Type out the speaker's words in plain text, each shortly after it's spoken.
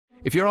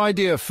If your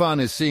idea of fun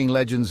is seeing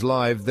legends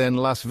live, then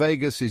Las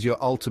Vegas is your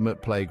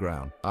ultimate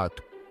playground.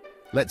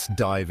 Let's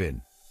dive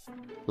in.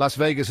 Las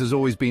Vegas has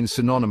always been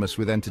synonymous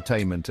with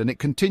entertainment, and it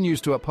continues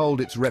to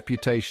uphold its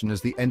reputation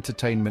as the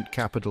entertainment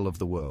capital of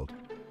the world.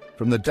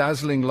 From the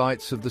dazzling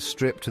lights of the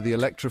Strip to the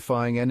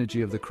electrifying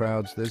energy of the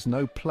crowds, there's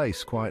no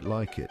place quite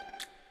like it.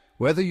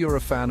 Whether you're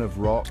a fan of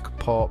rock,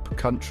 pop,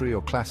 country,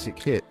 or classic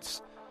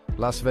hits,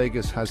 Las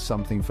Vegas has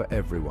something for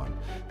everyone.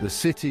 The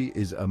city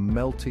is a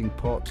melting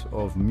pot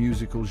of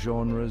musical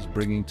genres,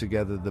 bringing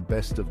together the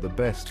best of the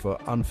best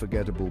for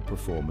unforgettable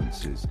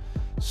performances.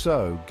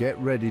 So, get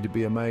ready to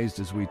be amazed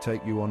as we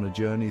take you on a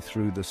journey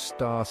through the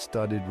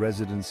star-studded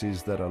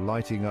residencies that are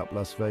lighting up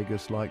Las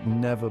Vegas like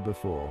never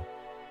before.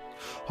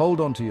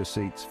 Hold on to your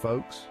seats,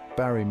 folks.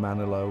 Barry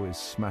Manilow is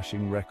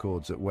smashing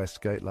records at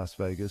Westgate, Las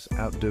Vegas,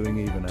 outdoing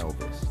even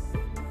Elvis.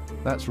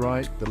 That's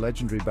right, the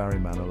legendary Barry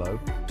Manilow,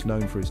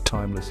 known for his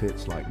timeless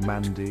hits like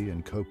Mandy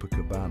and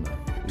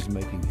Copacabana, is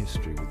making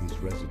history with his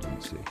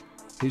residency.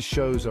 His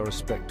shows are a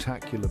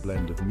spectacular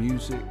blend of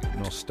music,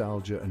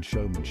 nostalgia and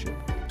showmanship,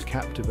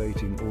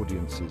 captivating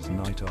audiences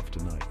night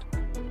after night.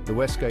 The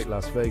Westgate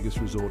Las Vegas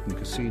Resort and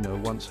Casino,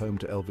 once home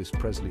to Elvis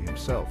Presley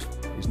himself,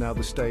 is now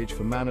the stage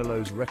for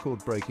Manilow's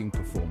record-breaking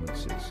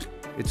performances.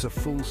 It's a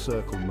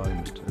full-circle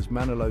moment, as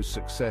Manilow's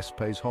success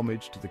pays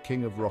homage to the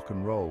king of rock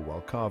and roll while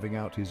carving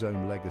out his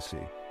own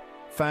legacy.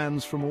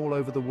 Fans from all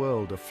over the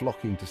world are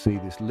flocking to see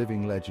this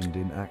living legend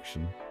in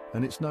action,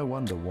 and it's no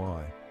wonder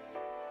why.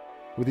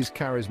 With his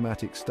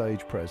charismatic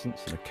stage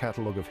presence and a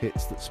catalogue of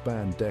hits that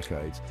span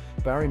decades,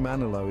 Barry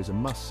Manilow is a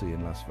must-see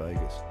in Las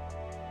Vegas.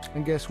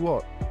 And guess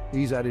what?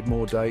 He's added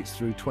more dates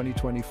through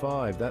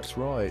 2025. That's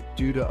right.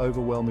 Due to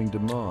overwhelming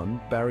demand,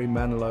 Barry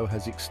Manilow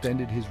has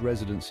extended his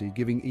residency,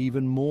 giving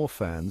even more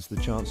fans the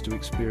chance to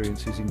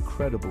experience his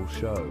incredible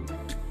show.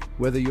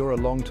 Whether you're a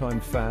longtime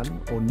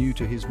fan or new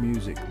to his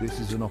music, this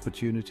is an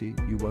opportunity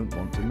you won't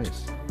want to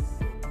miss.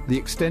 The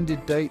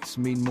extended dates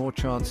mean more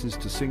chances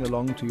to sing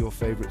along to your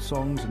favorite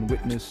songs and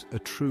witness a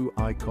true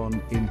icon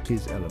in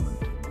his element.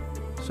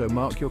 So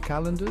mark your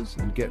calendars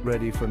and get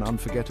ready for an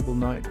unforgettable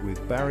night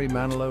with Barry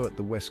Manilow at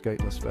the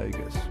Westgate Las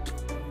Vegas.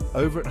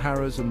 Over at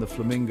Harrah's and the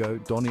Flamingo,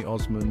 Donny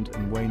Osmond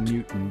and Wayne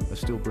Newton are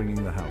still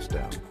bringing the house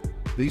down.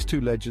 These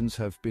two legends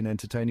have been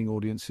entertaining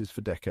audiences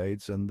for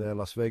decades, and their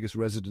Las Vegas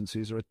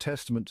residencies are a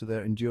testament to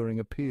their enduring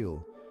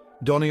appeal.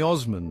 Donny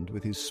Osmond,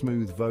 with his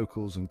smooth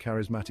vocals and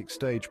charismatic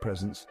stage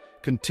presence,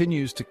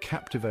 continues to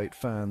captivate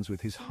fans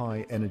with his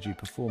high-energy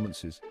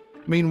performances.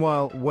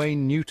 Meanwhile,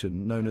 Wayne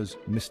Newton, known as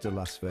Mr.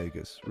 Las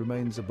Vegas,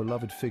 remains a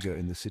beloved figure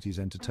in the city's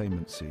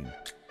entertainment scene.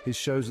 His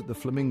shows at the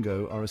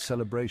Flamingo are a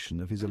celebration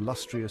of his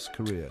illustrious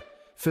career,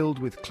 filled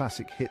with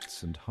classic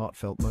hits and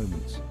heartfelt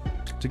moments.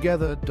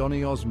 Together,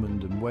 Donny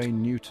Osmond and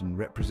Wayne Newton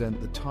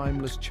represent the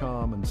timeless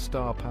charm and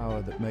star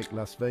power that make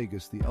Las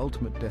Vegas the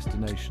ultimate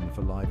destination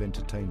for live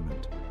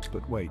entertainment.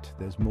 But wait,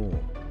 there's more.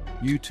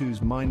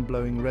 U2's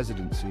mind-blowing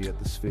residency at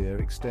the Sphere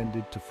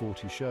extended to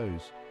 40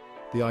 shows.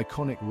 The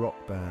iconic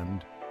rock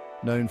band,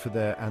 known for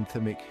their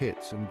anthemic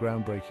hits and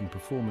groundbreaking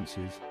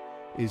performances,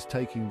 is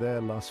taking their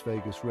Las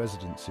Vegas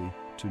residency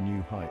to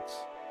new heights.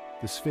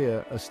 The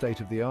Sphere, a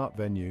state-of-the-art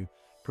venue,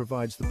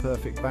 provides the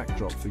perfect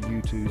backdrop for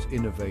U2's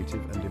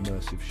innovative and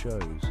immersive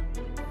shows.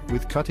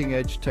 With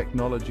cutting-edge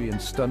technology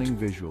and stunning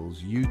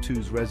visuals,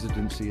 U2's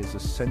residency is a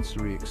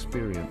sensory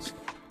experience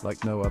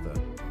like no other.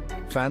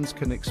 Fans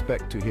can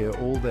expect to hear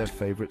all their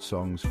favorite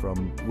songs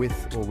from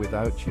With or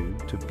Without You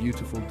to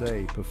Beautiful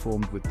Day,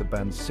 performed with the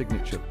band's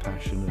signature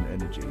passion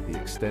and energy. The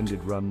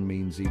extended run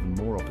means even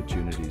more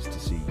opportunities to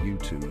see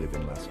U2 live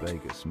in Las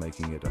Vegas,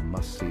 making it a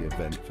must-see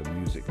event for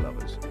music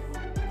lovers.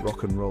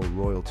 Rock and roll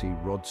royalty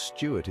Rod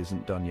Stewart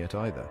isn't done yet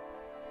either.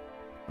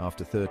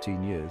 After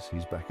 13 years,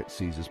 he's back at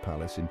Caesars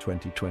Palace in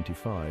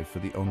 2025 for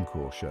the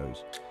encore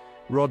shows.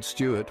 Rod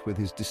Stewart, with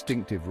his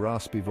distinctive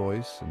raspy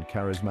voice and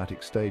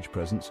charismatic stage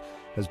presence,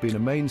 has been a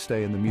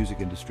mainstay in the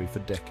music industry for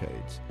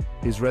decades.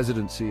 His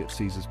residency at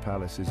Caesars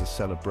Palace is a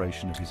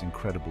celebration of his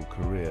incredible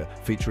career,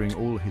 featuring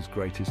all his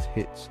greatest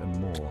hits and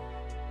more.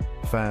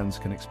 Fans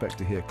can expect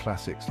to hear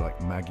classics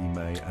like Maggie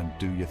May and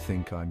Do You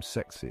Think I'm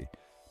Sexy,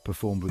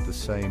 performed with the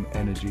same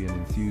energy and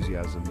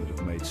enthusiasm that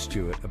have made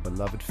Stewart a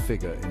beloved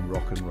figure in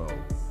rock and roll.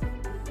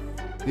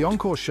 The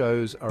encore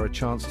shows are a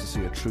chance to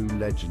see a true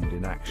legend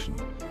in action,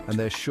 and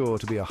they're sure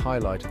to be a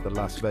highlight of the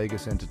Las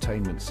Vegas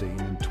entertainment scene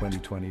in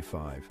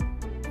 2025.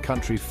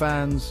 Country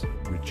fans,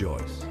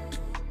 rejoice.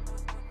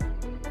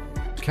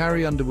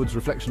 Carrie Underwood's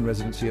Reflection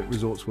residency at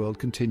Resorts World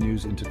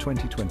continues into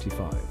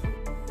 2025.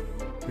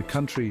 The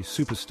country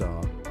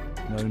superstar,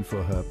 known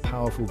for her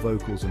powerful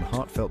vocals and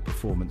heartfelt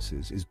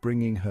performances, is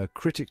bringing her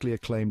critically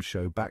acclaimed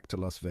show back to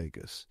Las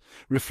Vegas.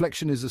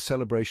 Reflection is a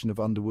celebration of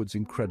Underwood's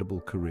incredible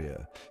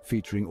career,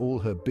 featuring all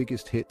her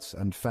biggest hits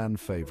and fan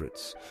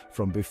favorites.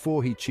 From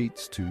Before He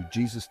Cheats to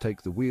Jesus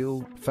Take the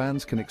Wheel,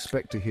 fans can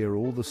expect to hear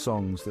all the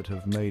songs that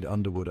have made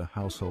Underwood a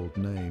household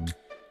name.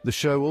 The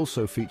show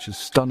also features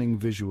stunning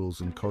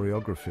visuals and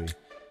choreography,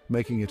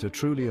 making it a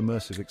truly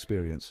immersive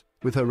experience.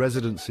 With her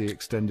residency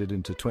extended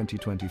into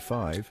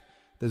 2025,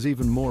 There's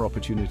even more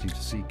opportunity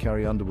to see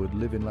Carrie Underwood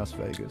live in Las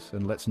Vegas,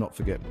 and let's not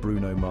forget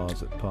Bruno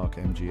Mars at Park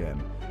MGM,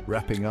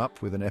 wrapping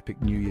up with an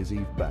epic New Year's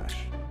Eve bash.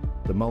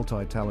 The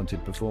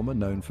multi-talented performer,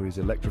 known for his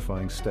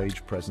electrifying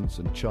stage presence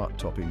and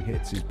chart-topping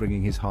hits, is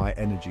bringing his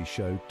high-energy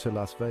show to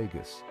Las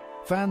Vegas.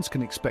 Fans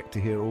can expect to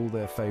hear all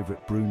their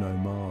favorite Bruno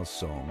Mars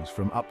songs,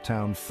 from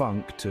Uptown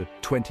Funk to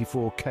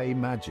 24K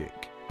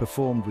Magic,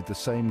 performed with the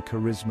same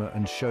charisma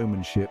and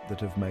showmanship that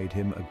have made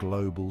him a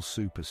global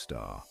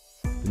superstar.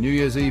 The New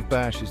Year's Eve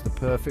bash is the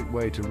perfect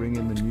way to ring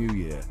in the new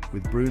year,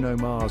 with Bruno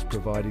Mars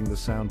providing the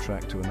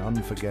soundtrack to an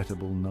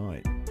unforgettable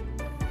night.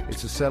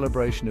 It's a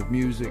celebration of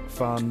music,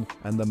 fun,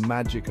 and the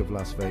magic of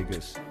Las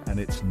Vegas, and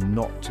it's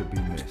not to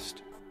be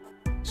missed.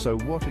 So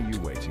what are you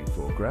waiting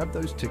for? Grab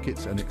those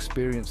tickets and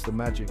experience the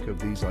magic of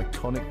these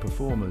iconic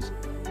performers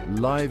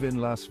live in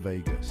Las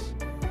Vegas.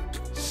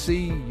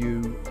 See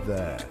you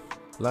there.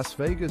 Las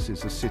Vegas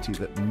is a city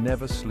that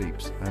never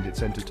sleeps, and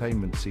its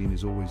entertainment scene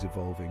is always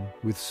evolving.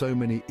 With so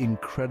many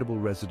incredible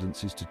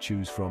residencies to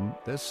choose from,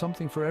 there's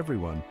something for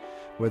everyone.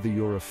 Whether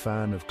you're a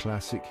fan of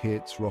classic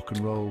hits, rock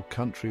and roll,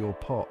 country or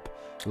pop,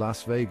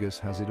 Las Vegas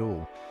has it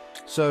all.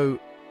 So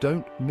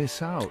don't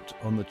miss out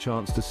on the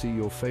chance to see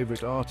your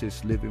favorite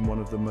artists live in one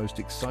of the most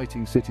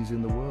exciting cities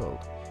in the world.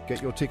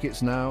 Get your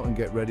tickets now and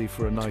get ready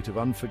for a night of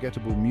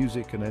unforgettable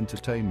music and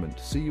entertainment.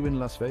 See you in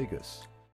Las Vegas.